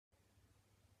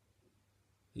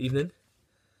Evening.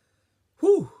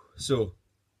 Whew! So,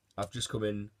 I've just come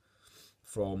in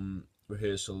from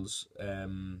rehearsals.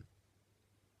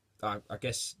 I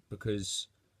guess because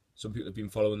some people have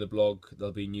been following the blog,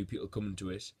 there'll be new people coming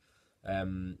to it.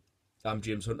 I'm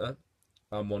James Hunter.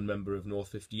 I'm one member of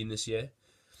NORTH15 this year,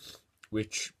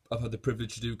 which I've had the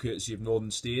privilege to do courtesy of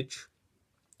Northern Stage.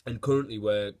 And currently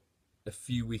we're a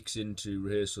few weeks into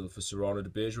rehearsal for Cyrano de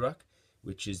Bergerac,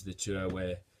 which is the tour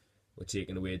where we're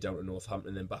taking away down to Northampton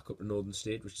and then back up to Northern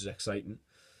Stage, which is exciting.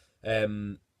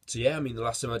 So yeah, I mean, the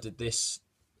last time I did this,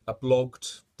 I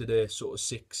blogged, did a sort of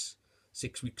six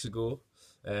weeks ago.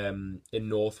 In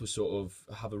North, we sort of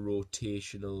have a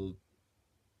rotational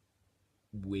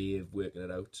way of working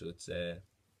it out, so it's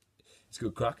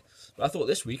good crack. But I thought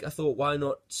this week, why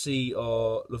not see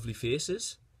our lovely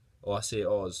faces? Or I say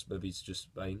ours, maybe it's just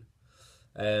mine.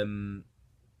 As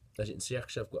you can see,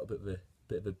 actually, I've got a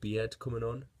bit of a beard coming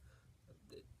on.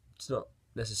 It's not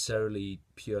necessarily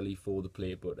purely for the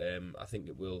play, but I think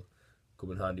it will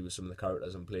come in handy with some of the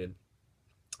characters I'm playing.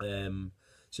 So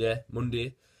yeah,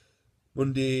 Monday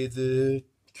the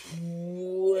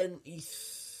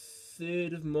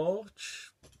 23rd of March.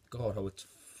 God, how it's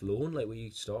flown! Like, we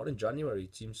started in January.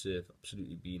 It seems to have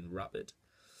absolutely been rapid.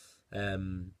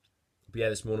 But yeah,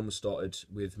 this morning we started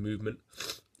with movement.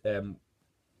 We're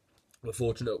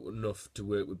fortunate enough to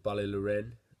work with Ballet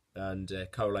Lorraine, and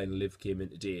Caroline and Liv came in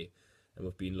today, and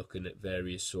we've been looking at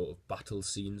various sort of battle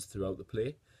scenes throughout the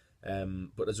play.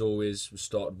 But as always, we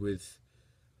started with,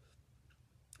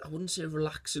 I wouldn't say a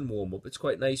relaxing warm-up. It's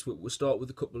quite nice. We'll start with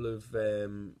a couple of,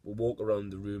 we'll walk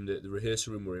around the room. The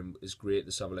rehearsal room we're in is great.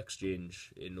 The Savile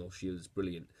Exchange in North Shield is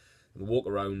brilliant. And we'll walk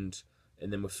around,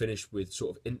 and then we're finished with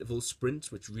sort of interval sprints,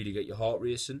 which really get your heart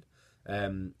racing.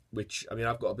 Which, I mean,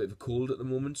 I've got a bit of a cold at the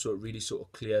moment, so it really sort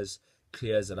of clears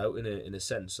it out in a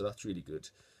sense. So that's really good.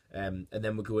 And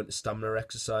then we'll go into stamina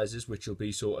exercises, which will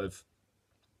be sort of,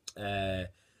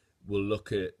 we'll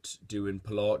look at doing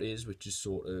Pilates, which is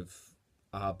sort of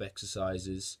ab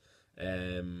exercises.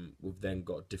 We've then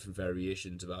got different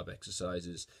variations of ab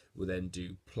exercises. We'll then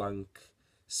do plank,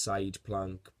 side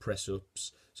plank, press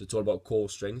ups. So it's all about core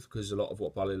strength, because a lot of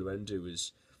what Ballet Lorraine do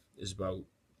is about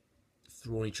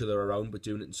throwing each other around, but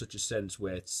doing it in such a sense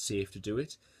where it's safe to do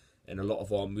it. And a lot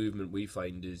of our movement, we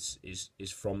find, is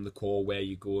from the core, where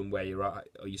you're going, where you're at.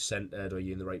 Are you centered? Are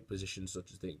you in the right position? Such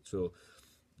a thing. So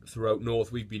throughout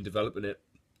North, we've been developing it,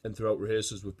 and throughout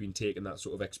rehearsals, we've been taking that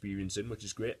sort of experience in, which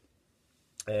is great.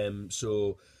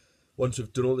 So once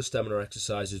we've done all the stamina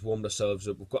exercises, warmed ourselves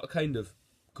up, we've got a kind of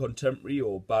contemporary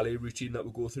or ballet routine that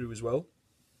we'll go through as well,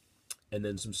 and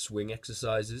then some swing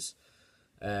exercises.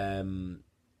 And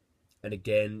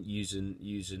again,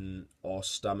 using our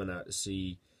stamina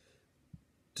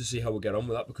to see how we get on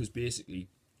with that, because basically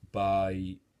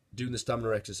by doing the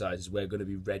stamina exercises, we're going to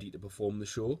be ready to perform the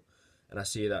show. And I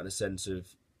say that in a sense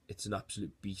of, it's an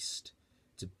absolute beast.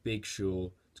 It's a big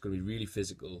show. It's going to be really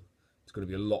physical. It's going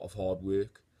to be a lot of hard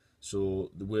work.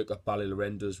 So the work that Ballet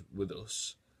Lorraine does with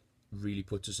us really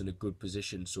puts us in a good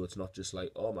position. So it's not just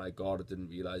like, oh my God, I didn't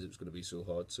realise it was going to be so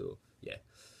hard. So yeah,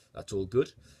 that's all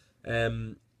good.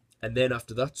 And then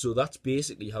after that, so that's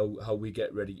basically how we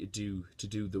get ready to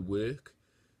do the work.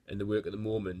 And the work at the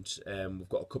moment, we've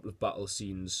got a couple of battle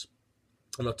scenes.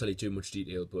 I'll not tell you too much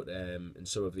detail, but in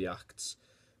some of the acts,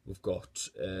 we've got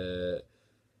a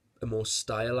more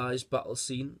stylised battle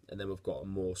scene, and then we've got a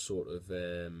more sort of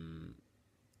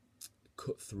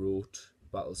cutthroat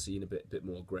battle scene, a bit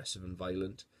more aggressive and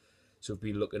violent. So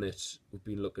we've been looking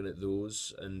at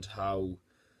those, and how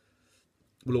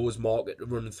we'll always mark it,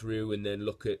 run through, and then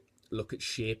look at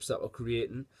shapes that we're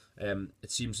creating.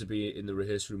 It seems to be in the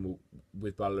rehearsal room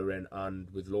with Ballet Lorraine and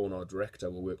with Lorna, our director,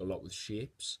 we'll work a lot with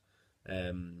shapes.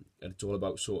 And it's all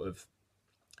about sort of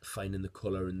finding the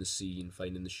colour in the scene,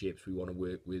 finding the shapes we want to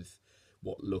work with,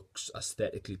 what looks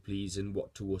aesthetically pleasing,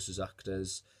 what to us as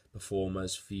actors,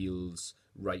 performers feels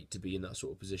right to be in that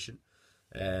sort of position.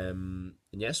 And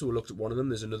yeah, so we looked at one of them.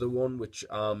 There's another one which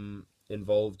I'm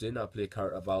involved in. I play a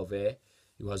character, Valvert,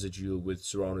 who has a duel with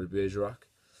Cyrano de Bergerac.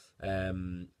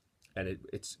 And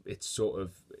it's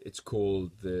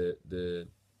called the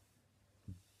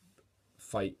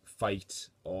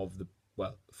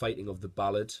fighting of the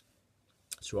ballad.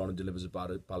 Cyrano delivers a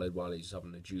ballad while he's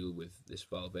having a duel with this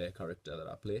Valvert character that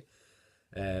I play.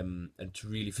 And to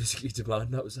really physically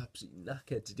demand, that was absolutely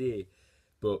knackered today,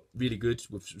 but really good.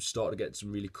 We've started to get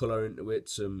some really colour into it,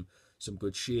 some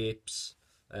good shapes,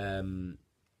 and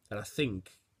I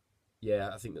think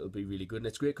it'll be really good. And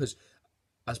it's great because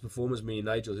as performers, me and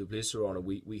Nigel, who plays Cyrano,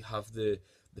 we have the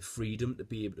freedom to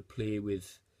be able to play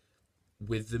with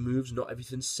with the moves. Not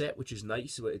everything's set, which is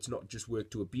nice. It's not just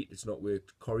work to a beat. It's not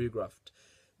work choreographed.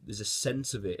 There's a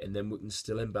sense of it, and then we can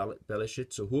still embellish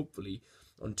it. So hopefully,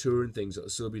 on tour and things, it'll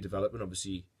still be developing.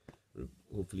 Obviously,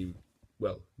 hopefully,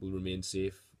 well, we'll remain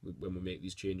safe when we make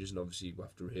these changes, and obviously we'll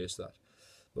have to rehearse that.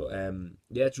 But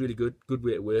yeah, it's really good. Good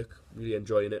way to work. Really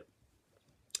enjoying it.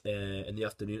 In the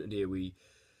afternoon today, we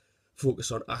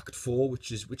focus on Act 4,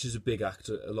 which is a big act.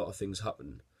 A lot of things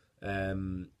happen,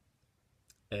 and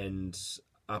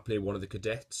I play one of the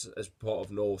cadets as part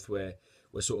of North, where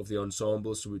we're sort of the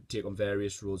ensemble. So we take on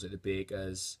various roles, like the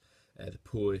bakers, the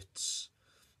poets,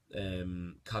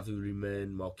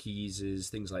 cavalrymen, marquises,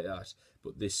 things like that.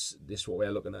 But this what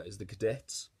we're looking at is the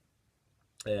cadets,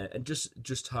 and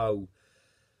just how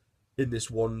in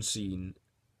this one scene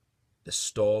they're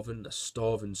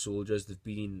starving soldiers. They've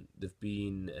been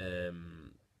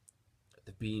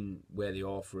where they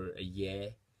are for a year.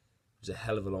 It was a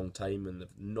hell of a long time, and they've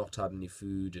not had any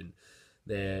food, and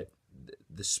the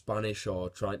Spanish are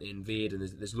trying to invade, and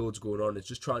there's loads going on. It's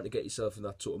just trying to get yourself in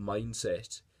that sort of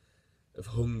mindset of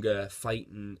hunger,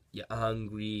 fighting. You're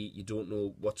angry, you don't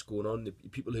know what's going on. The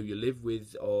people who you live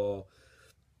with are,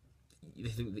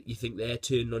 you think they're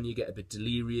turning on you, get a bit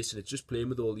delirious, and it's just playing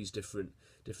with all these different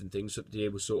things. So today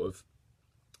we sort of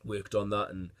worked on that,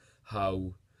 and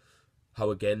how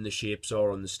again the shapes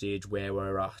are on the stage, where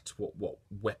we're at, what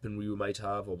weaponry we might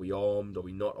have, are we armed, are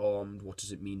we not armed, what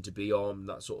does it mean to be armed,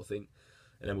 that sort of thing.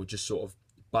 And then we just sort of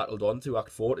battled on through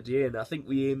Act 4 today, and I think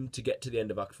we aim to get to the end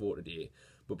of Act 4 today,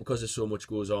 but because there's so much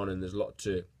goes on and there's a lot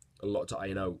to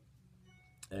iron out,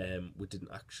 we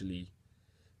didn't actually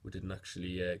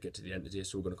get to the end today,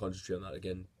 so we're going to concentrate on that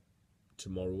again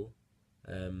tomorrow.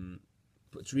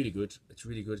 But it's really good. It's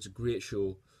really good. It's a great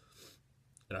show,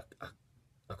 and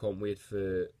I can't wait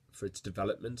for its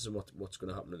developments and what's going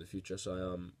to happen in the future. So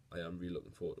I am really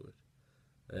looking forward to it.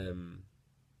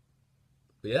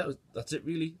 But yeah, that's it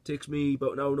really. It takes me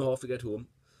about an hour and a half to get home,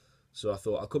 so I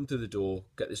thought I'll come through the door,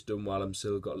 get this done while I'm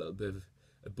still got a little bit of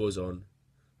a buzz on.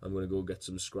 I'm going to go get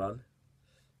some scran.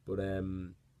 But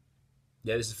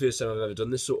yeah, this is the first time I've ever done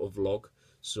this sort of vlog,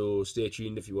 so stay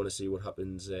tuned if you want to see what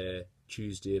happens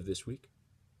Tuesday of this week.